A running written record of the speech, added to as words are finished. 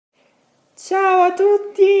Ciao a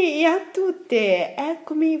tutti e a tutte,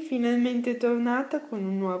 eccomi finalmente tornata con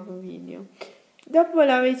un nuovo video. Dopo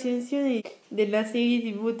la recensione della serie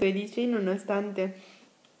TV 13, nonostante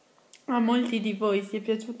a molti di voi sia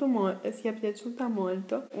piaciuta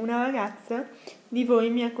molto, una ragazza di voi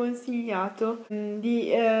mi ha consigliato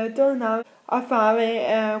di tornare a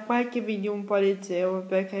fare qualche video un po' leggero,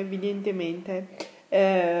 perché evidentemente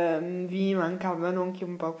vi mancavano anche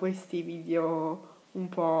un po' questi video un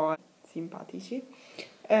po' simpatici.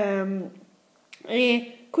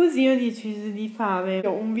 E così ho deciso di fare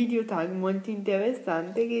un video tag molto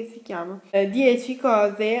interessante che si chiama 10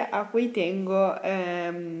 cose a cui tengo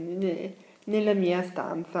nella mia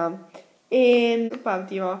stanza, e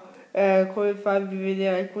partirò col farvi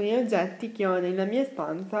vedere alcuni oggetti che ho nella mia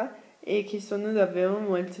stanza e che sono davvero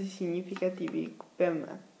molto significativi per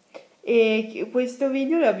me. E questo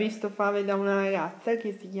video l'ho visto fare da una ragazza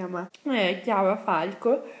che si chiama Chiara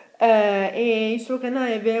Falco, e il suo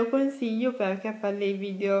canale ve lo consiglio perché fa dei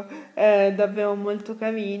video davvero molto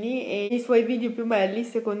carini, e i suoi video più belli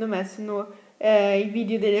secondo me sono i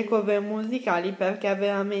video delle cover musicali, perché ha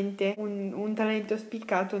veramente un talento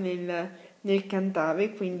spiccato nel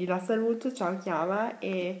cantare. Quindi la saluto, ciao Chiara,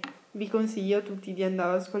 e vi consiglio a tutti di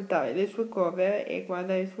andare ad ascoltare le sue cover e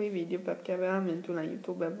guardare i suoi video perché è veramente una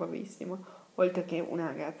youtuber bravissima, oltre che una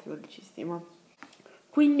ragazza dolcissima.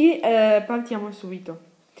 Quindi partiamo subito.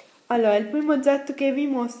 Allora, il primo oggetto che vi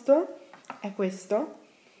mostro è questo,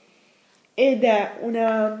 ed è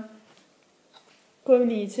una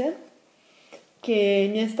cornice che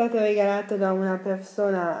mi è stata regalata da una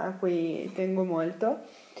persona a cui tengo molto,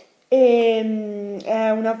 e è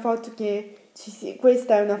una foto che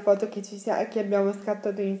questa è una foto che abbiamo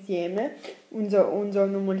scattato insieme un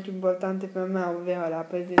giorno molto importante per me, ovvero la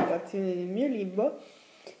presentazione del mio libro,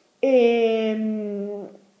 e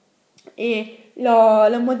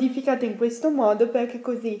l'ho modificata in questo modo perché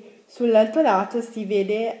così sull'altro lato si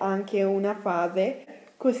vede anche una frase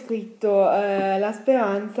con scritto la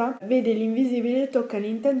speranza vede l'invisibile, tocca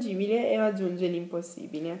l'intangibile e raggiunge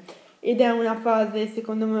l'impossibile. Ed è una frase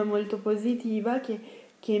secondo me molto positiva che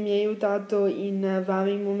mi ha aiutato in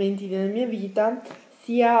vari momenti della mia vita,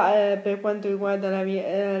 sia per quanto riguarda la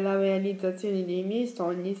realizzazione dei miei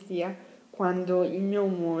sogni, sia quando il mio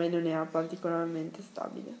umore non era particolarmente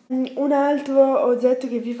stabile. Un altro oggetto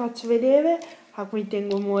che vi faccio vedere, a cui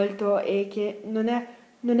tengo molto e che non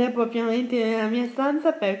è propriamente nella mia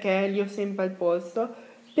stanza perché li ho sempre al posto,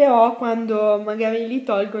 però quando magari li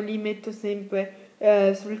tolgo li metto sempre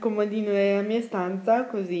sul comodino della mia stanza,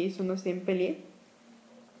 così sono sempre lì.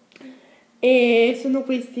 E sono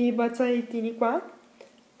questi braccialettini qua,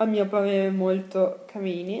 a mio parere molto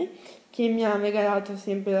carini, che mi ha regalato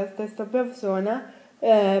sempre la stessa persona,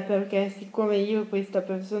 perché siccome io e questa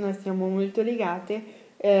persona siamo molto legate,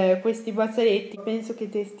 questi braccialetti penso che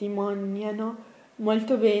testimoniano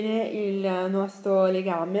molto bene il nostro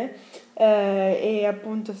legame, e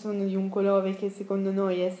appunto sono di un colore che secondo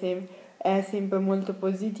noi è sempre molto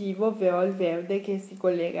positivo, ovvero il verde, che si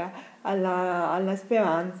collega alla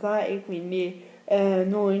speranza, e quindi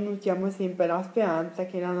noi nutriamo sempre la speranza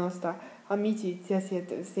che la nostra amicizia sia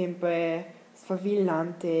sempre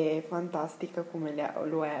sfavillante e fantastica come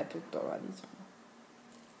lo è tuttora, diciamo.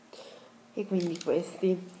 E quindi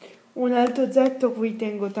questi. Un altro oggetto a cui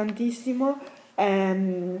tengo tantissimo è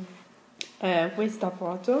questa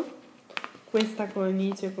foto, questa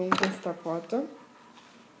cornice con questa foto,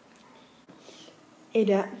 ed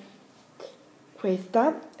è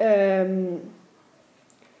questa,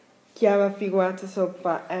 chi ha raffigurato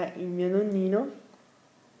sopra è il mio nonnino,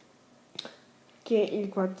 che il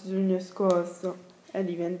 4 giugno scorso è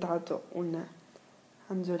diventato un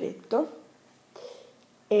angioletto,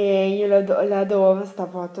 e io l'adoro sta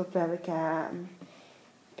foto perché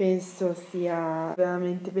penso sia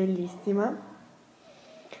veramente bellissima,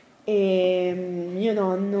 e mio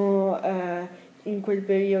nonno in quel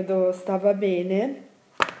periodo stava bene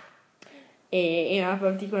e era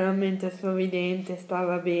particolarmente sorridente,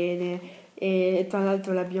 stava bene, e tra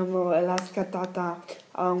l'altro l'ha scattata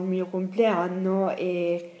a un mio compleanno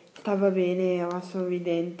e stava bene, era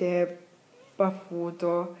sorridente,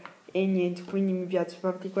 paffuto e niente, quindi mi piace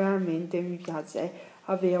particolarmente, mi piace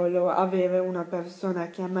avere una persona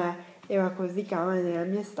che a me era così cara nella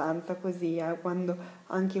mia stanza, così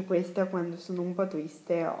anche questa, quando sono un po'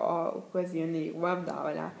 triste, ho occasione di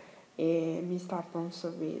guardarla e mi strappa un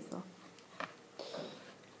sorriso.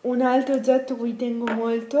 Un altro oggetto a cui tengo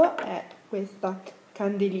molto è questa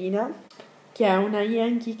candelina, che è una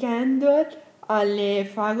Yankee Candle alle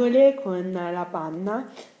fragole con la panna,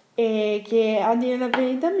 e che a dire la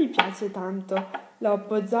verità mi piace tanto l'ho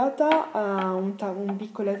appoggiata a un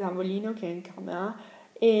piccolo tavolino che è in camera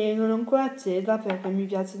e non l'ho ancora accesa perché mi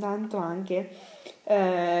piace tanto anche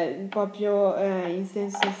proprio in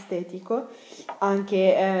senso estetico,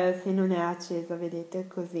 anche se non è accesa, vedete,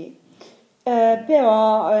 così.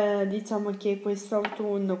 Però diciamo che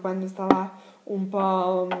quest'autunno, quando stava un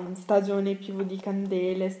po' stagione più di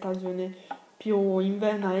candele, stagione più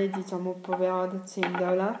invernale, diciamo, proverò ad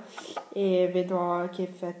accenderla e vedrò che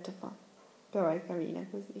effetto fa. Però è carina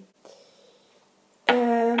così.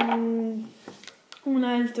 Un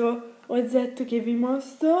altro oggetto che vi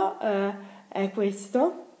mostro è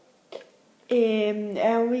questo, e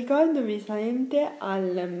è un ricordo risalente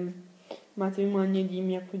al matrimonio di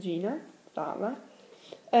mia cugina, Sara,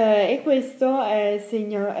 e questo è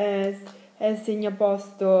il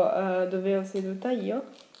segnaposto dove ho seduta io.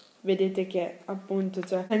 Vedete che appunto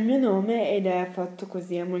c'è il mio nome ed è fatto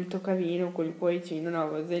così, è molto carino, col cuoricino, una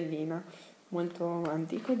rosellina, molto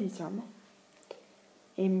antico diciamo,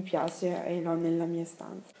 e mi piace e l'ho nella mia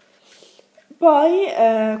stanza. Poi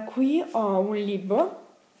qui ho un libro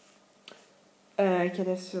che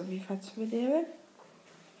adesso vi faccio vedere,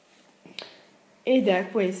 ed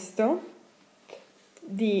è questo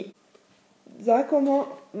di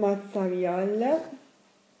Giacomo Mazzariol.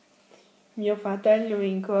 Mio fratello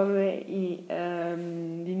rincorre i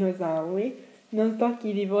dinosauri. Non so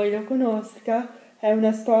chi di voi lo conosca, è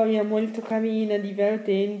una storia molto carina,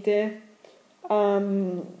 divertente,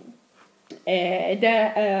 ed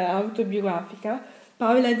è autobiografica.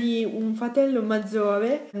 Parla di un fratello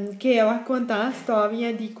maggiore che racconta la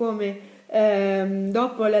storia di come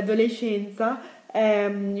dopo l'adolescenza è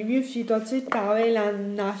riuscito a accettare la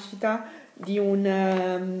nascita di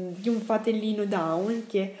un fratellino Down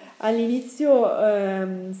che all'inizio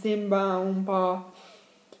sembra un po'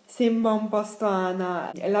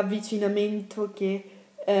 strana l'avvicinamento che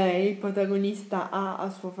il protagonista ha a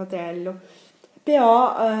suo fratello,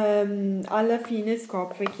 però alla fine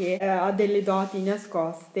scopre che ha delle doti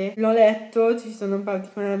nascoste. L'ho letto, ci sono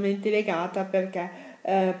particolarmente legata perché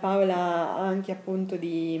parla anche appunto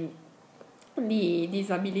di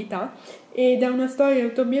disabilità ed è una storia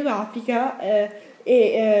autobiografica,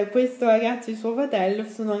 e questo ragazzo e suo fratello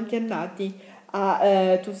sono anche andati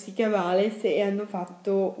a Tussica Vales e hanno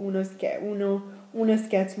fatto uno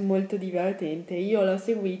sketch molto divertente. Io l'ho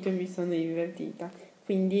seguito e mi sono divertita,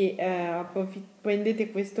 quindi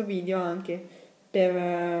prendete questo video anche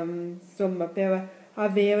per, insomma, per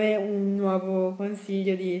avere un nuovo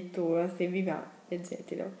consiglio di lettura. Se vi va,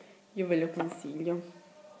 leggetelo, io ve lo consiglio.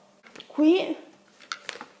 Qui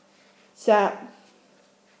c'è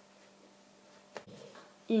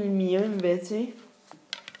il mio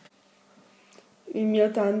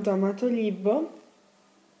tanto amato libro,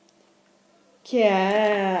 che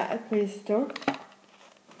è questo.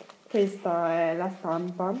 Questa è la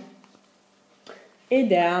stampa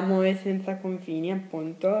ed è Amore senza confini,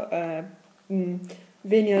 appunto.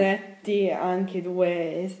 Ve ne ho letti anche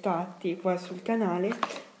 2 estratti qua sul canale,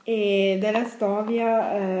 ed è la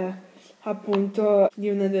storia appunto di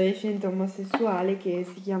un adolescente omosessuale che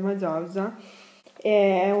si chiama Giorgia.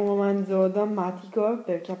 È un romanzo drammatico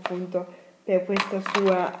perché appunto per questa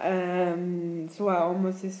sua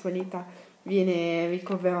omosessualità viene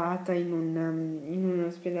ricoverata in un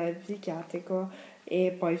ospedale psichiatrico,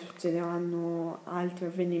 e poi succederanno altri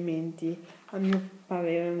avvenimenti a mio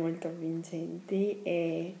parere molto avvincenti,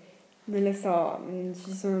 e non lo so,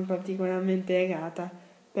 ci sono particolarmente legata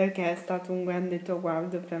perché è stato un grande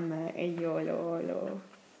traguardo per me e io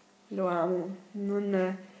lo amo,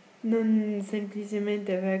 non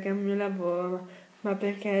semplicemente perché è il mio lavoro, ma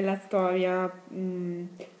perché la storia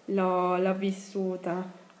l'ho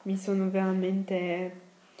vissuta, mi sono veramente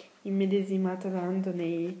immedesimata tanto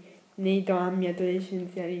nei drammi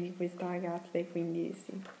adolescenziali di questa ragazza, e quindi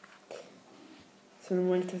sì, sono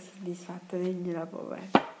molto soddisfatta del mio lavoro.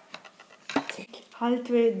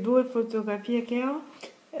 Altre 2 fotografie che ho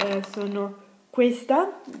sono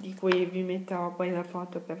questa, di cui vi metterò poi la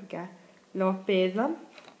foto perché l'ho appesa,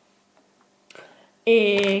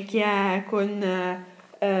 e che è con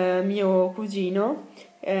mio cugino.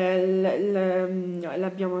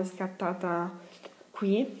 L'abbiamo scattata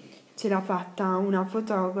qui, ce l'ha fatta una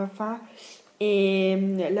fotografa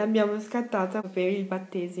e l'abbiamo scattata per il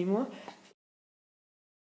battesimo.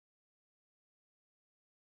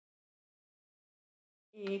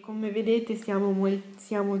 E come vedete siamo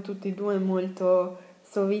tutti e 2 molto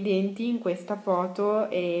sorridenti in questa foto,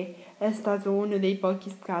 e è stato uno dei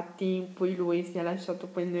pochi scatti in cui lui si è lasciato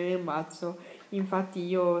prendere in braccio. Infatti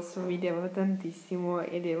io sorridevo tantissimo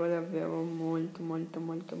ed ero davvero molto molto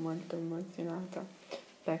molto molto emozionata,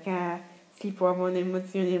 perché si prova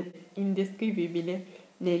un'emozione indescrivibile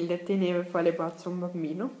nel tenere fra le braccia un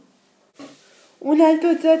bambino. Un altro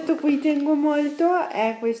oggetto a cui tengo molto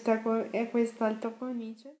è quest'altra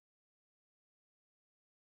cornice.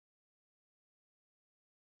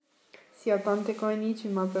 Sì, ho tante cornici,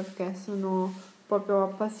 ma perché sono proprio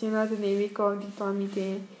appassionata dei ricordi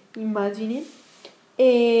tramite immagini.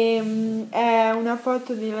 E è una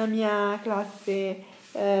foto della mia classe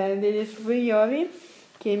delle superiori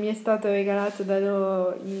che mi è stata regalata da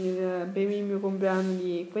loro per il mio compleanno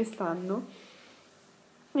di quest'anno.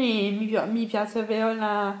 E mi piace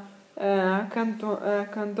averla accanto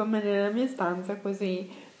a me nella mia stanza, così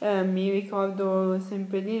mi ricordo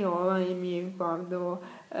sempre di loro e mi ricordo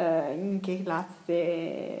in che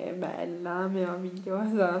classe bella,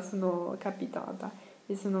 meravigliosa sono capitata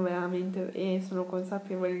e sono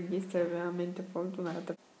consapevole di essere veramente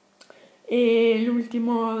fortunata. E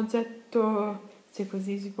l'ultimo oggetto, se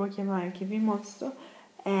così si può chiamare, che vi mostro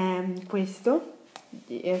è questo,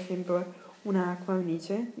 è sempre una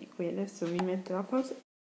cornice di cui adesso vi metto la foto.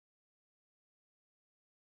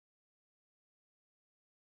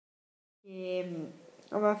 E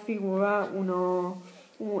raffigura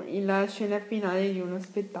la scena finale di uno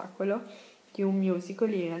spettacolo, di un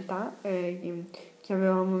musical in realtà, che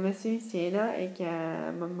avevamo messo in scena e che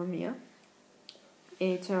è Mamma Mia,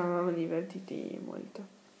 e ci eravamo divertiti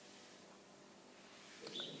molto.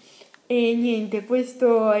 E niente,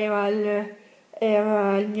 questo era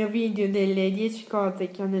il mio video delle 10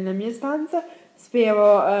 cose che ho nella mia stanza.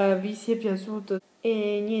 Spero vi sia piaciuto.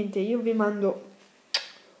 E niente, io vi mando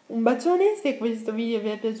un bacione. Se questo video vi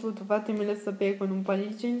è piaciuto fatemelo sapere con un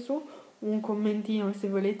pollice in su, un commentino se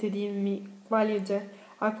volete dirmi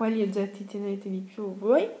a quali oggetti tenete di più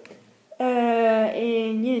voi.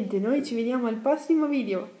 E niente, noi ci vediamo al prossimo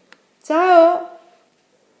video. Ciao!